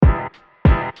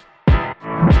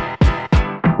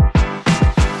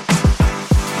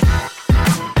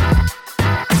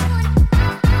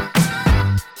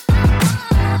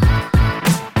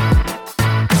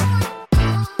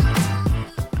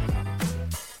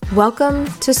Welcome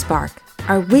to Spark,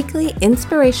 our weekly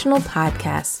inspirational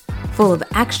podcast full of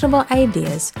actionable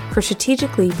ideas for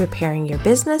strategically preparing your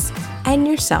business and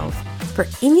yourself for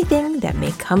anything that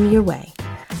may come your way.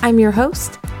 I'm your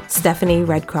host, Stephanie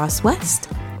Red Cross West,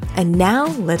 and now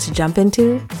let's jump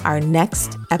into our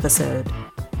next episode.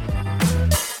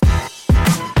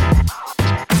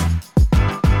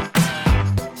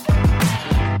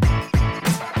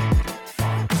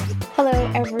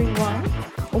 Hello, everyone.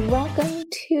 Welcome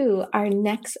to our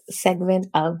next segment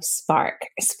of Spark.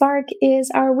 Spark is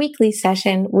our weekly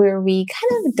session where we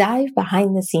kind of dive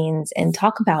behind the scenes and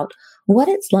talk about what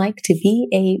it's like to be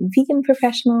a vegan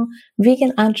professional,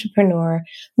 vegan entrepreneur,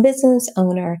 business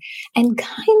owner, and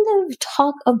kind of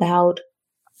talk about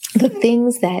the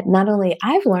things that not only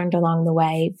I've learned along the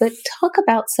way, but talk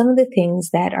about some of the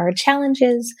things that are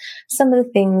challenges, some of the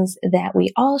things that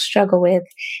we all struggle with,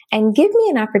 and give me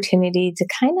an opportunity to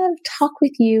kind of talk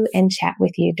with you and chat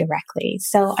with you directly.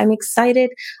 So I'm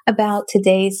excited about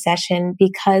today's session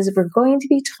because we're going to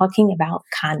be talking about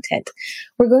content.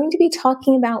 We're going to be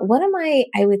talking about one of my,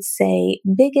 I would say,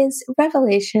 biggest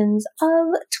revelations of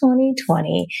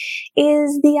 2020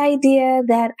 is the idea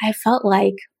that I felt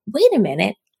like, wait a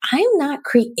minute, I'm not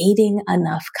creating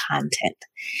enough content.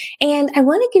 And I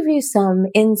want to give you some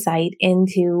insight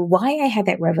into why I had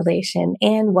that revelation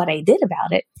and what I did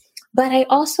about it. But I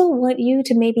also want you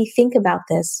to maybe think about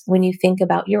this when you think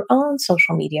about your own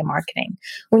social media marketing,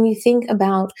 when you think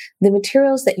about the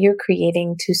materials that you're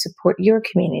creating to support your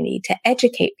community, to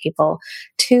educate people,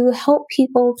 to help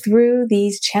people through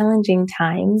these challenging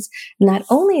times, not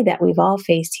only that we've all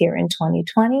faced here in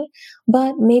 2020,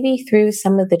 but maybe through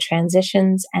some of the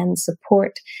transitions and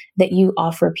support that you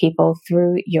offer people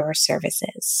through your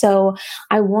services. So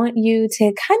I want you to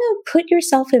kind of put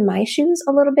yourself in my shoes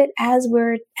a little bit as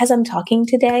I'm talking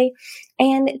today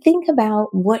and think about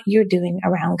what you're doing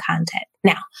around content.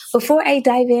 Now, before I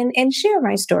dive in and share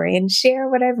my story and share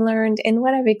what I've learned and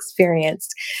what I've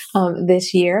experienced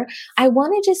this year, I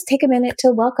want to just take a minute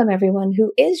to welcome everyone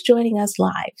who is joining us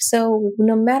live. So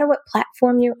no matter what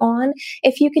platform you're on,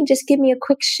 if you can just give me a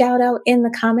quick shout out in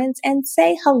the comments and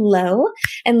say hello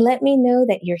and let me know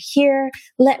that you're here.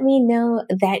 Let me know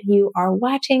that you are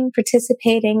watching,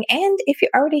 participating, and if you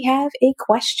already have a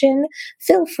question,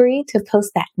 feel free to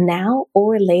post that now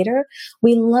or later.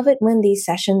 We love it when these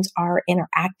sessions are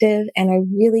interactive, and I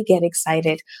really get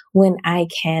excited when I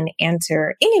can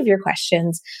answer any of your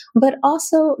questions, but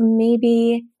also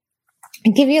maybe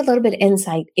give you a little bit of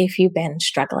insight if you've been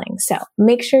struggling. So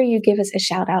make sure you give us a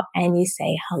shout out and you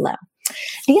say hello.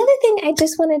 The other thing I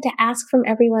just wanted to ask from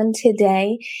everyone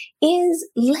today is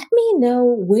let me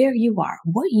know where you are,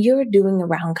 what you're doing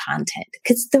around content.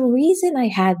 Because the reason I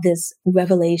had this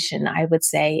revelation, I would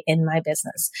say, in my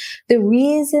business, the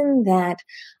reason that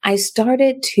I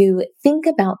started to think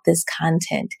about this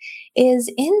content is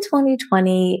in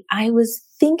 2020, I was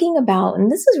thinking about,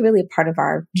 and this is really part of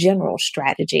our general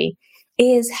strategy,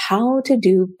 is how to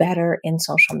do better in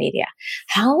social media.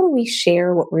 How do we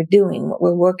share what we're doing, what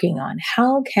we're working on?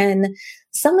 How can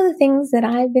some of the things that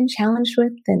I've been challenged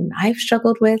with and I've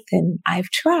struggled with and I've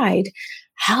tried,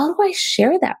 how do I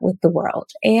share that with the world?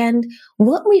 And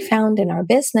what we found in our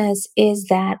business is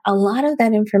that a lot of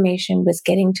that information was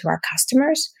getting to our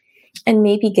customers and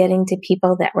maybe getting to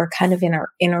people that were kind of in our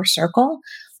inner circle.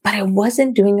 But I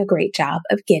wasn't doing a great job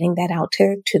of getting that out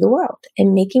to the world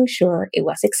and making sure it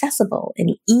was accessible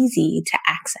and easy to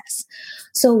access.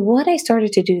 So what I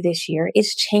started to do this year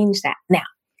is change that. Now,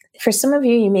 for some of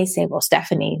you, you may say, well,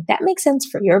 Stephanie, that makes sense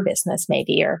for your business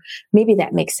maybe, or maybe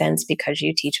that makes sense because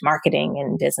you teach marketing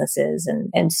and businesses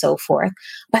and so forth.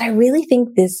 But I really think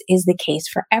this is the case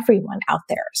for everyone out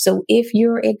there. So if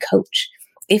you're a coach,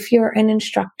 if you're an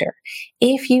instructor,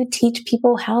 if you teach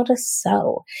people how to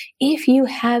sew, if you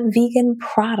have vegan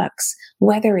products,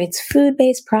 whether it's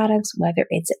food-based products, whether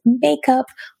it's makeup,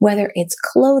 whether it's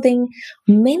clothing,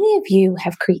 many of you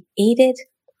have created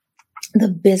the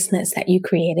business that you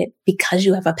created because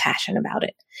you have a passion about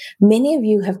it. Many of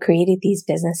you have created these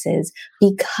businesses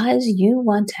because you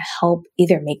want to help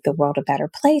either make the world a better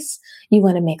place, you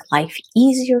want to make life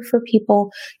easier for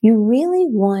people, you really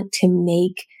want to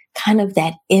make kind of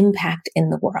that impact in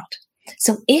the world.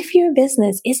 So if your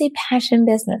business is a passion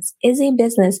business, is a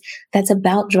business that's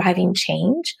about driving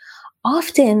change,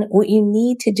 often what you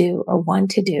need to do or want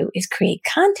to do is create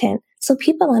content so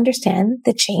people understand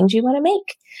the change you want to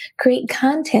make. Create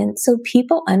content so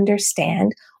people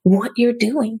understand what you're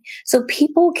doing, so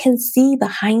people can see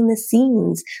behind the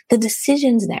scenes the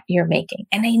decisions that you're making.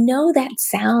 And I know that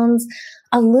sounds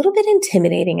a little bit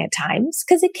intimidating at times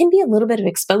because it can be a little bit of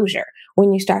exposure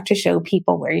when you start to show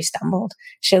people where you stumbled,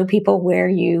 show people where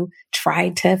you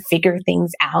tried to figure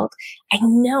things out. I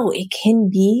know it can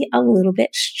be a little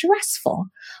bit stressful,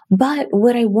 but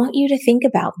what I want you to think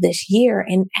about this year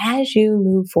and as you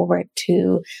move forward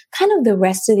to kind of the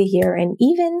rest of the year and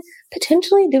even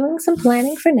potentially doing some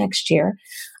planning for next year,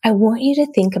 I want you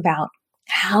to think about,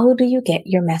 how do you get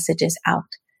your messages out?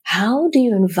 How do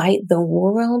you invite the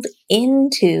world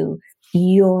into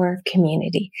your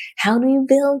community? How do you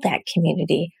build that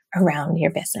community around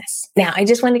your business? Now, I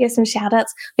just want to give some shout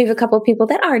outs. We have a couple of people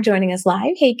that are joining us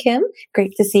live. Hey, Kim,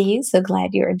 great to see you. So glad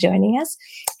you are joining us.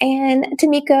 And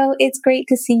Tamiko, it's great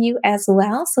to see you as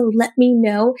well. So let me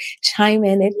know, chime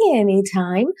in at any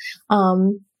time.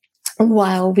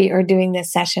 While we are doing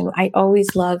this session, I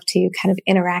always love to kind of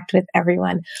interact with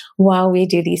everyone while we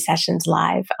do these sessions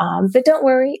live. But don't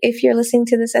worry, if you're listening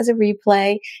to this as a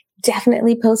replay,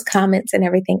 definitely post comments and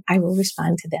everything. I will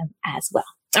respond to them as well.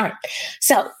 All right.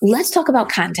 So let's talk about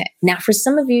content. Now, for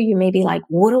some of you, you may be like,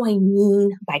 what do I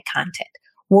mean by content?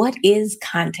 What is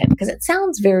content? Because it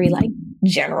sounds very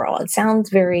general. It sounds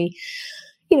very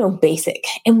basic.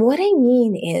 And what I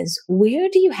mean is, where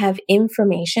do you have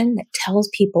information that tells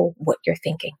people what you're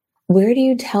thinking? Where do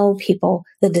you tell people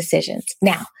the decisions?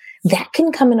 Now, that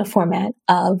can come in a format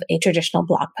of a traditional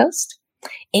blog post.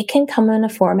 It can come in a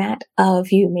format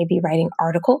of you maybe writing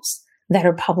articles that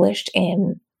are published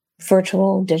in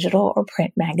virtual, digital, or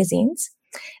print magazines.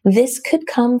 This could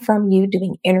come from you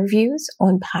doing interviews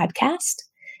on podcasts.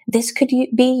 This could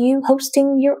be you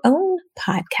hosting your own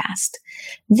podcast.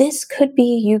 This could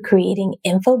be you creating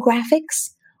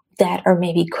infographics that are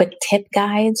maybe quick tip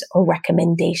guides or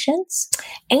recommendations.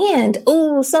 And,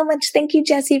 so much thank you,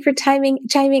 Jesse, for chiming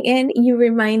in. You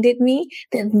reminded me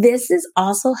that this is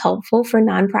also helpful for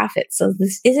nonprofits. So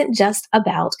this isn't just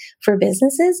about for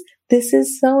businesses. This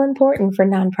is so important for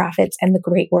nonprofits and the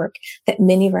great work that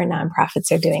many of our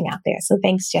nonprofits are doing out there. So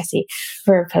thanks, Jesse,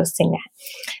 for posting that.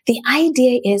 The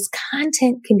idea is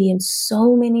content can be in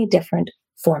so many different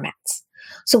formats.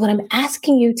 So what I'm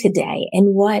asking you today,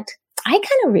 and what I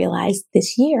kind of realized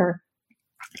this year,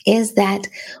 is that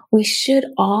we should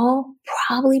all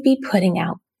probably be putting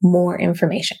out more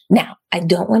information. Now, I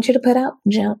don't want you to put out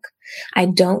junk. I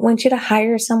don't want you to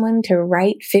hire someone to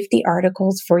write 50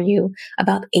 articles for you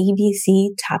about ABC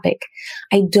topic.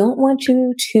 I don't want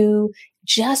you to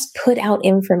just put out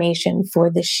information for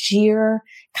the sheer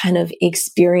kind of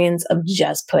experience of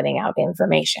just putting out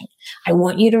information. I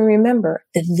want you to remember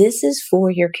that this is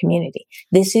for your community.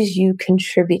 This is you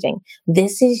contributing.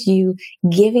 This is you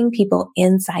giving people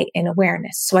insight and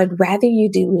awareness. So I'd rather you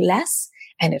do less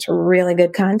and it's really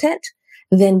good content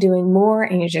than doing more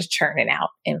and you're just churning out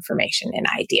information and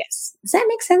ideas. Does that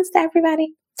make sense to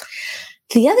everybody?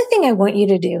 The other thing I want you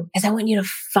to do is I want you to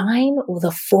find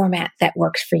the format that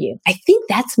works for you. I think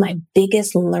that's my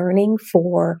biggest learning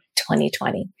for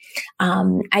 2020.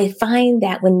 I find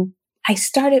that when I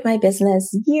started my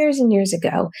business years and years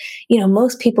ago,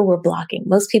 most people were blogging,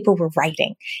 most people were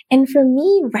writing. And for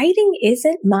me, writing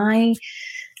isn't my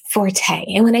forte.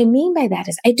 And what I mean by that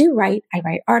is I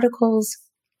write articles,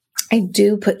 I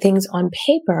do put things on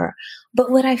paper,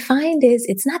 but what I find is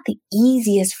it's not the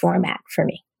easiest format for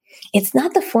me. It's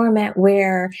not the format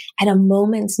where at a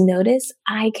moment's notice,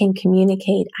 I can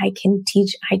communicate, I can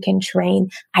teach, I can train,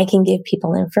 I can give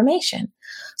people information.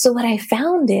 So what I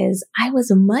found is I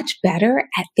was much better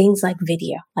at things like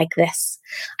video, like this.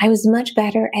 I was much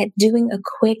better at doing a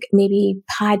quick, maybe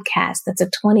podcast that's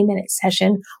a 20-minute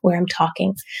session where I'm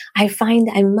talking. I find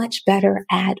I'm much better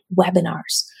at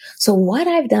webinars. So what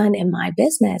I've done in my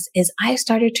business is I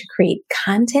started to create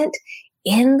content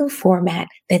in the format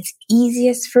that's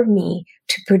easiest for me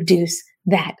to produce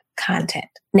that content.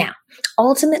 Now,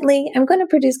 ultimately, I'm going to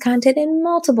produce content in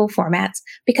multiple formats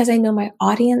because I know my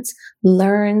audience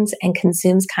learns and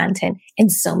consumes content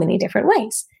in so many different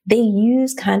ways. They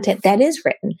use content that is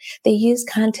written. They use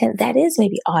content that is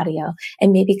maybe audio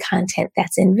and maybe content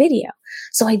that's in video.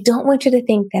 So I don't want you to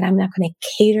think that I'm not going to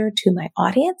cater to my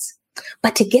audience,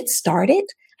 but to get started,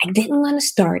 I didn't want to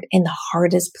start in the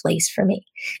hardest place for me.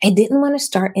 I didn't want to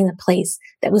start in a place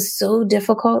that was so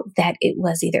difficult that it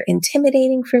was either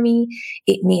intimidating for me,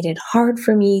 it made it hard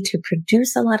for me to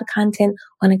produce a lot of content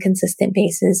on a consistent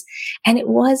basis, and it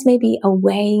was maybe a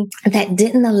way that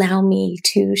didn't allow me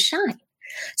to shine.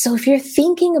 So if you're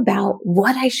thinking about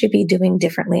what I should be doing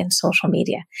differently in social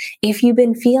media, if you've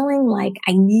been feeling like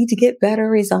I need to get better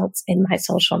results in my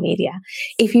social media,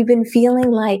 if you've been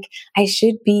feeling like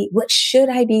what should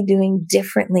I be doing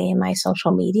differently in my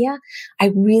social media?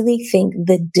 I really think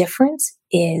the difference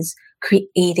is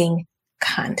creating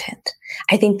content.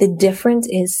 I think the difference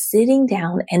is sitting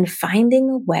down and finding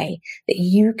a way that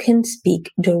you can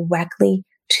speak directly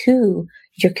to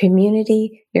your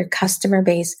community, your customer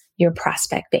base, your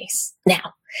prospect base.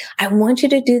 Now, I want you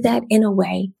to do that in a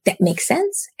way that makes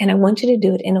sense, and I want you to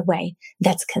do it in a way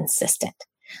that's consistent.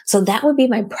 So that would be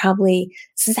my probably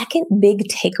second big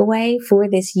takeaway for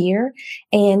this year.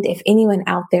 And if anyone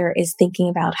out there is thinking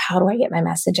about how do I get my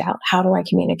message out? How do I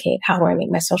communicate? How do I make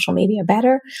my social media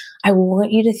better? I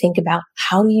want you to think about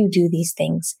how do you do these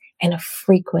things in a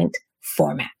frequent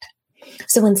format.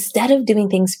 So instead of doing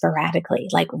things sporadically,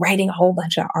 like writing a whole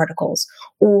bunch of articles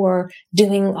or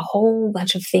doing a whole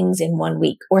bunch of things in one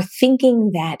week or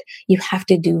thinking that you have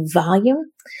to do volume,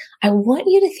 I want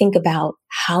you to think about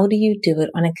how do you do it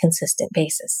on a consistent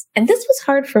basis. And this was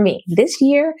hard for me. This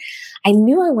year, I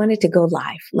knew I wanted to go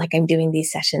live like I'm doing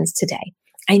these sessions today.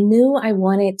 I knew I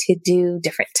wanted to do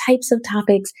different types of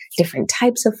topics, different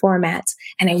types of formats,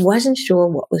 and I wasn't sure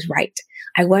what was right.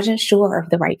 I wasn't sure of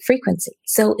the right frequency.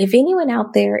 So if anyone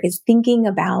out there is thinking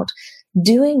about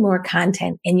doing more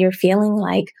content and you're feeling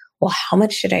like, well, how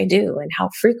much should I do and how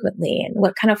frequently and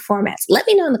what kind of formats? Let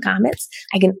me know in the comments.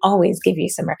 I can always give you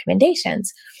some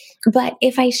recommendations. But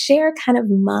if I share kind of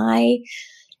my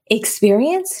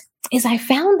experience, is I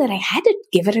found that I had to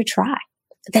give it a try,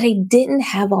 that I didn't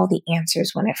have all the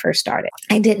answers when I first started.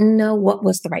 I didn't know what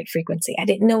was the right frequency. I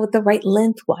didn't know what the right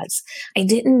length was. I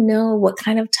didn't know what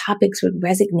kind of topics would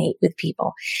resonate with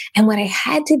people. And what I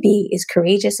had to be is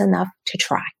courageous enough to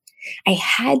try. I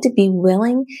had to be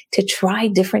willing to try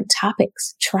different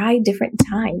topics, try different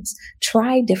times,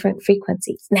 try different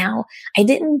frequencies. Now, I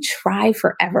didn't try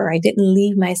forever. I didn't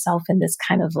leave myself in this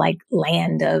kind of like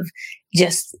land of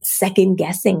just second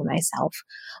guessing myself.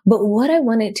 But what I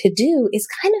wanted to do is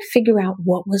kind of figure out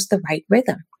what was the right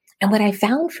rhythm. And what I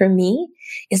found for me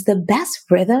is the best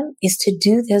rhythm is to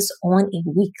do this on a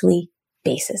weekly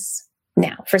basis.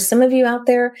 Now, for some of you out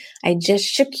there, I just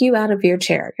shook you out of your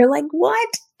chair. You're like, what?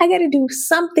 I got to do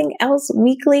something else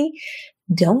weekly.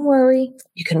 Don't worry.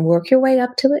 You can work your way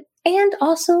up to it. And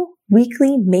also,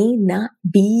 weekly may not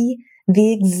be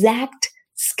the exact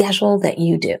schedule that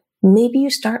you do. Maybe you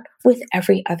start with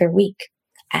every other week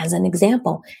as an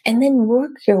example, and then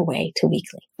work your way to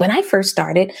weekly. When I first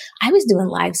started, I was doing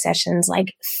live sessions like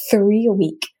 3 a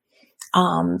week.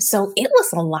 So it was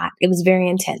a lot. It was very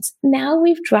intense. Now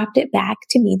we've dropped it back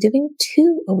to me doing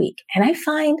 2 a week. And I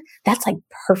find that's like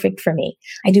perfect for me.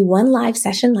 I do one live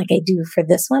session like I do for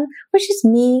this one, which is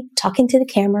me talking to the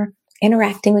camera,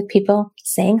 interacting with people,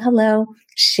 saying hello,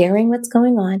 sharing what's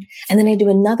going on. And then I do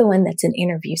another one that's an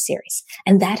interview series.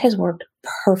 And that has worked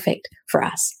perfect for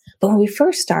us. But when we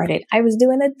first started, I was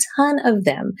doing a ton of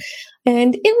them.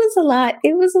 And it was a lot.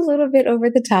 It was a little bit over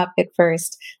the top at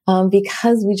first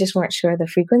because we just weren't sure of the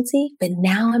frequency. But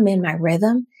now I'm in my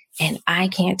rhythm and I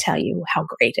can't tell you how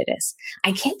great it is.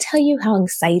 I can't tell you how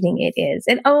exciting it is.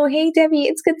 And oh, hey, Debbie,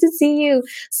 it's good to see you.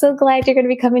 So glad you're going to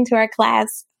be coming to our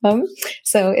class.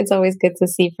 So it's always good to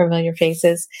see familiar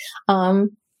faces.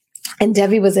 And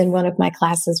Debbie was in one of my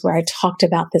classes where I talked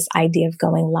about this idea of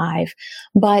going live.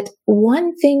 But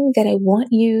one thing that I want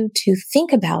you to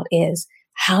think about is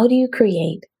how do you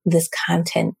create this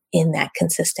content in that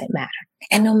consistent manner?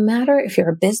 And no matter if you're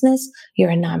a business,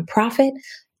 you're a nonprofit,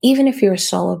 even if you're a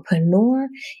solopreneur,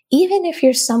 even if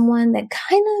you're someone that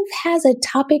kind of has a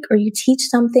topic or you teach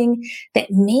something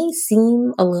that may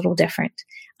seem a little different,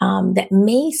 that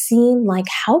may seem like,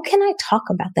 how can I talk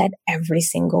about that every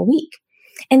single week?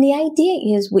 And the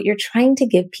idea is what you're trying to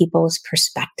give people is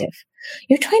perspective.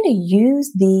 You're trying to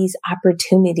use these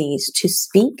opportunities to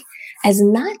speak as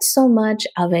not so much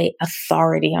of an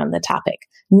authority on the topic,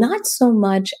 not so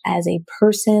much as a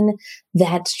person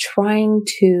that's trying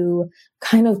to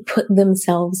kind of put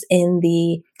themselves in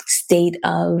the state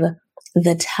of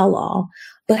the tell-all.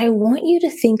 But I want you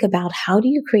to think about how do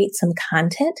you create some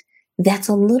content that's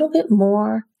a little bit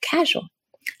more casual,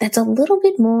 that's a little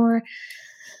bit more,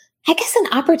 I guess,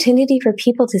 an opportunity for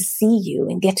people to see you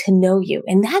and get to know you.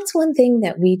 And that's one thing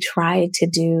that we try to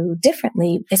do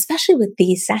differently, especially with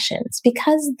these sessions,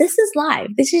 because this is live.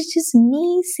 This is just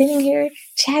me sitting here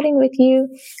chatting with you,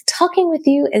 talking with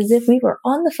you as if we were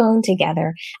on the phone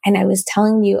together. And I was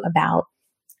telling you about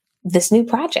this new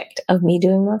project of me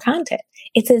doing more content.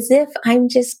 It's as if I'm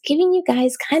just giving you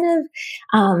guys kind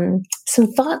of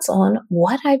some thoughts on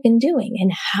what I've been doing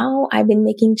and how I've been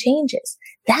making changes.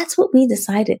 That's what we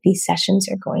decided these sessions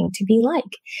are going to be like.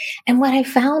 And what I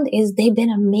found is they've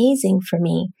been amazing for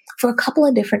me for a couple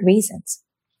of different reasons.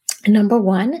 Number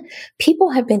one, people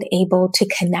have been able to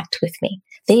connect with me.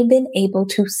 They've been able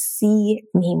to see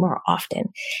me more often.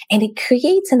 And it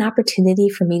creates an opportunity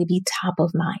for me to be top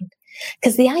of mind.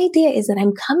 Because the idea is that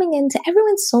I'm coming into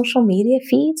everyone's social media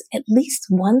feeds at least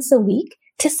once a week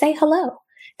to say hello,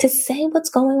 to say what's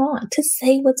going on, to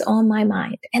say what's on my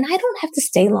mind. And I don't have to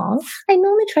stay long. I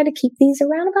normally try to keep these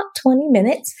around about 20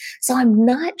 minutes. So I'm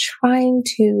not trying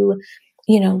to,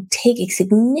 take a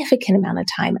significant amount of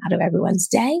time out of everyone's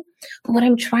day. But what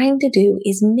I'm trying to do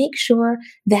is make sure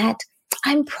that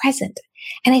I'm present.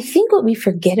 And I think what we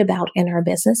forget about in our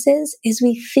businesses is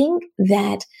we think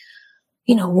that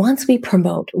once we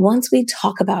promote, once we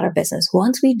talk about our business,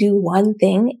 once we do one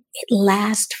thing, it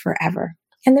lasts forever.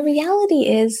 And the reality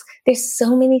is there's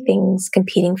so many things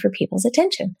competing for people's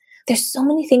attention. There's so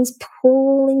many things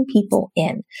pulling people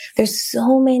in. There's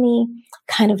so many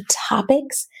kind of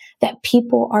topics that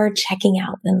people are checking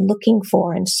out and looking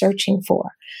for and searching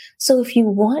for. So if you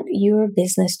want your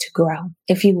business to grow,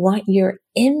 if you want your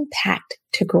impact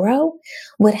to grow,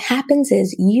 what happens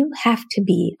is you have to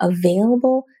be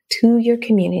available to your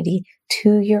community,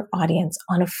 to your audience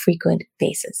on a frequent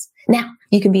basis. Now,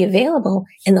 you can be available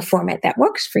in the format that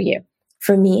works for you.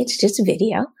 For me, it's just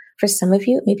video. For some of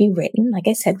you, it may be written, like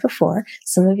I said before.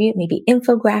 Some of you, it may be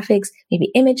infographics, maybe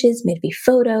images, maybe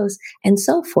photos, and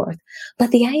so forth.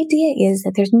 But the idea is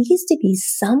that there needs to be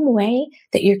some way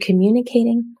that you're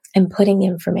communicating and putting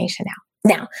information out.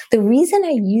 Now, the reason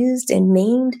I used and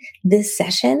named this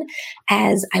session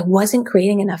as I wasn't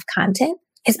creating enough content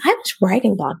is I was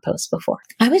writing blog posts before.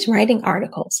 I was writing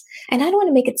articles, and I don't want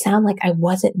to make it sound like I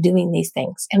wasn't doing these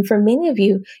things. And for many of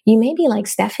you, you may be like,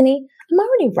 Stephanie, I'm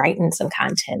already writing some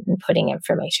content and putting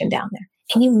information down there.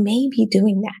 And you may be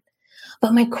doing that.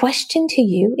 But my question to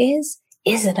you is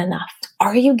it enough?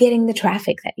 Are you getting the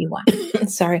traffic that you want?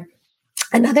 Sorry.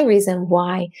 Another reason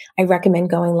why I recommend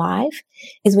going live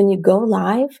is when you go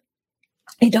live,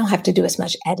 you don't have to do as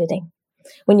much editing.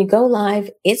 When you go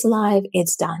live, it's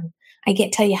done. I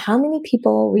can't tell you how many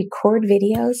people record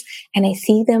videos and I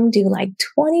see them do like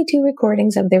 22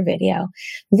 recordings of their video.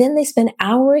 Then they spend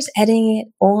hours editing it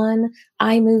on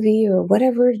iMovie or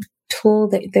whatever tool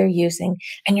that they're using.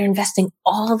 And you're investing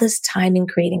all this time in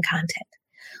creating content.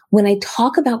 When I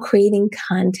talk about creating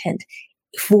content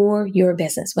for your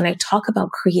business, when I talk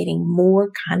about creating more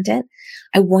content,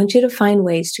 I want you to find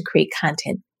ways to create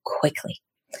content quickly.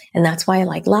 And that's why I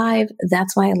like live.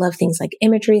 That's why I love things like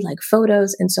imagery, like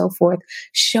photos and so forth,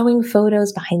 showing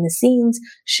photos behind the scenes,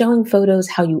 showing photos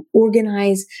how you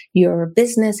organize your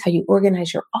business, how you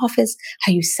organize your office,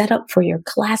 how you set up for your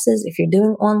classes if you're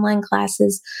doing online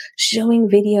classes, showing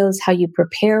videos how you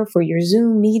prepare for your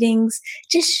Zoom meetings.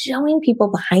 Just showing people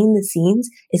behind the scenes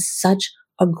is such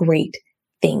a great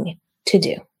thing to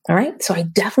do. All right. So I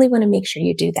definitely want to make sure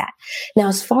you do that. Now,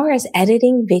 as far as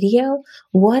editing video,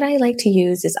 what I like to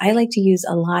use is I like to use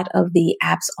a lot of the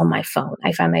apps on my phone.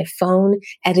 I find my phone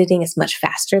editing is much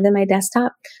faster than my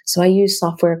desktop. So I use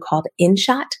software called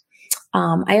InShot.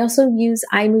 I also use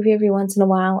iMovie every once in a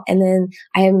while. And then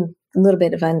I am a little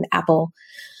bit of an Apple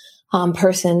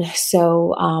person.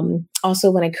 So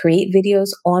also when I create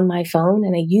videos on my phone,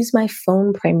 and I use my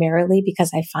phone primarily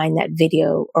because I find that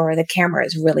video or the camera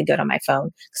is really good on my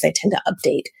phone because I tend to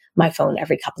update my phone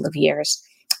every couple of years.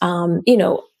 When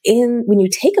you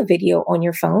take a video on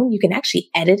your phone, you can actually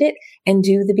edit it and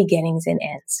do the beginnings and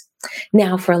ends.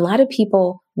 Now, for a lot of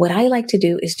people, what I like to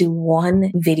do is do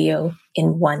one video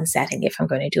in one setting if I'm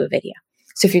going to do a video.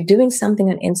 So if you're doing something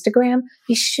on Instagram,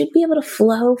 you should be able to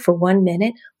flow for 1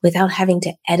 minute without having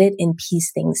to edit and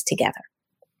piece things together.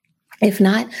 If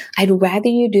not, I'd rather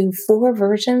you do 4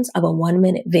 versions of a 1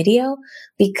 minute video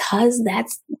because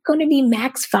that's going to be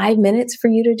max 5 minutes for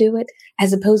you to do it.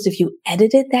 As opposed to if you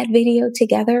edited that video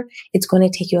together, it's going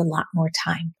to take you a lot more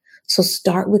time. So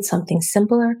start with something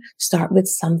simpler. Start with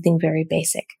something very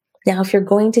basic. Now, if you're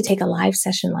going to take a live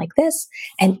session like this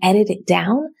and edit it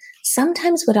down,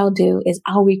 sometimes what I'll do is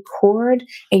I'll record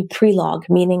a pre-log,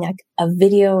 meaning a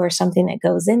video or something that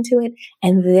goes into it,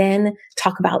 and then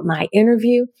talk about my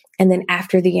interview. And then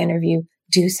after the interview,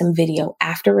 do some video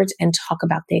afterwards and talk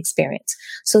about the experience.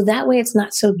 So that way it's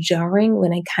not so jarring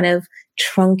when I kind of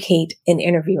truncate an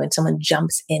interview and someone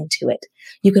jumps into it.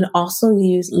 You can also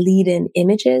use lead-in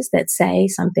images that say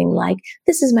something like,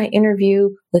 this is my interview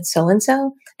with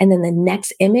so-and-so. And then the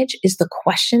next image is the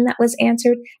question that was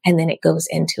answered. And then it goes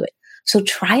into it. So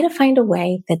try to find a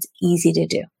way that's easy to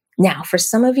do. Now, for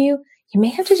some of you, you may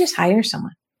have to just hire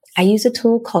someone. I use a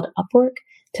tool called Upwork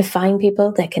to find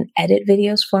people that can edit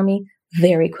videos for me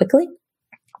very quickly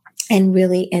and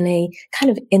really in a kind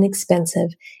of inexpensive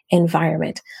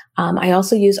environment. I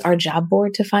also use our job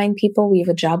board to find people. We have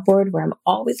a job board where I'm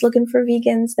always looking for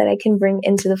vegans that I can bring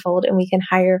into the fold and we can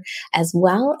hire as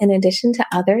well in addition to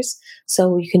others.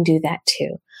 So you can do that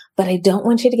too. but I don't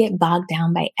want you to get bogged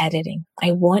down by editing.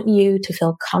 I want you to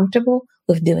feel comfortable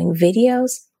with doing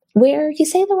videos where you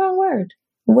say the wrong word,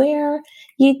 where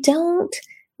you don't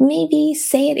maybe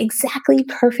say it exactly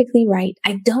perfectly right.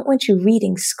 I don't want you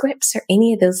reading scripts or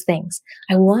any of those things.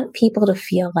 I want people to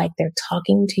feel like they're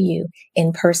talking to you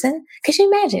in person. Because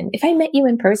you imagine if I met you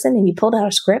in person and you pulled out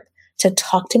a script to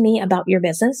talk to me about your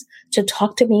business, to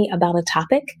talk to me about a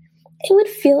topic, it would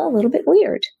feel a little bit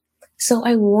weird. So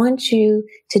I want you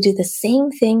to do the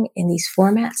same thing in these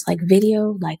formats like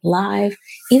video, like live,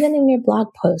 even in your blog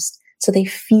post. So they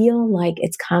feel like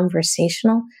it's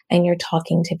conversational and you're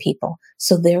talking to people.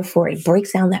 So therefore it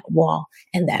breaks down that wall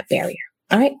and that barrier.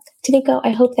 All right, Taniko,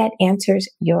 I hope that answers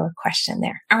your question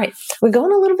there. All right, we're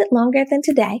going a little bit longer than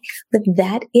today, but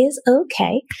that is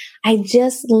okay. I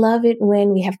just love it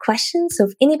when we have questions. So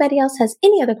if anybody else has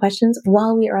any other questions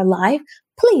while we are live,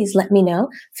 please let me know.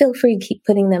 Feel free to keep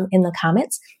putting them in the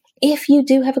comments. If you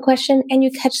do have a question and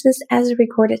you catch this as a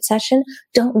recorded session,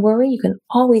 don't worry. You can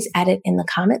always add it in the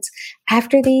comments.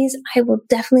 After these, I will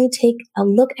definitely take a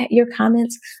look at your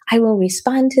comments. I will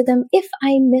respond to them if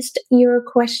I missed your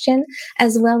question,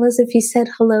 as well as if you said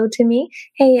hello to me.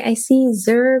 Hey, I see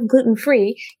Zer Gluten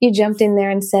Free. You jumped in there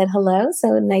and said hello.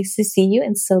 So nice to see you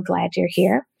and so glad you're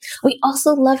here. We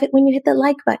also love it when you hit the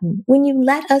like button, when you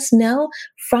let us know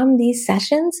from these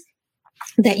sessions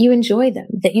that you enjoy them,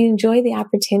 that you enjoy the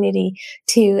opportunity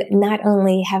to not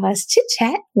only have us chit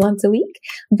chat once a week,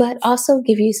 but also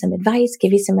give you some advice,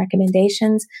 give you some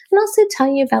recommendations, and also tell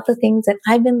you about the things that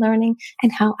I've been learning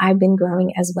and how I've been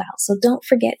growing as well. So don't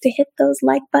forget to hit those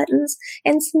like buttons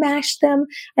and smash them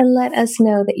and let us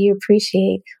know that you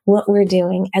appreciate what we're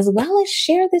doing, as well as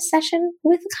share this session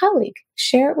with a colleague.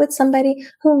 Share it with somebody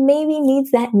who maybe needs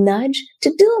that nudge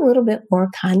to do a little bit more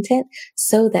content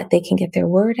so that they can get their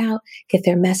word out, get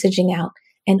their messaging out,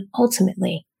 and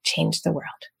ultimately change the world.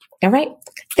 All right.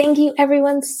 Thank you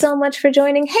everyone so much for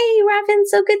joining. Hey, Robin,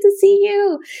 so good to see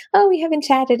you. Oh, we haven't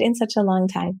chatted in such a long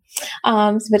time.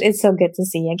 But it's so good to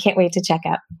see you. I can't wait to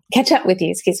catch up with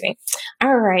you, excuse me.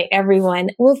 All right, everyone.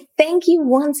 Well, thank you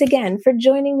once again for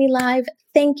joining me live.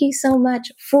 Thank you so much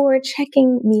for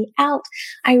checking me out.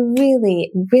 I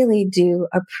really, really do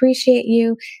appreciate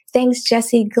you. Thanks,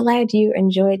 Jessie. Glad you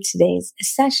enjoyed today's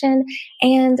session.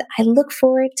 And I look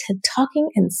forward to talking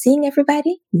and seeing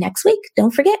everybody next week.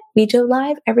 Don't forget, we go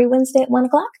live every Wednesday at 1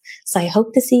 o'clock. So I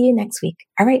hope to see you next week.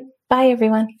 All right. Bye,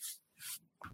 everyone.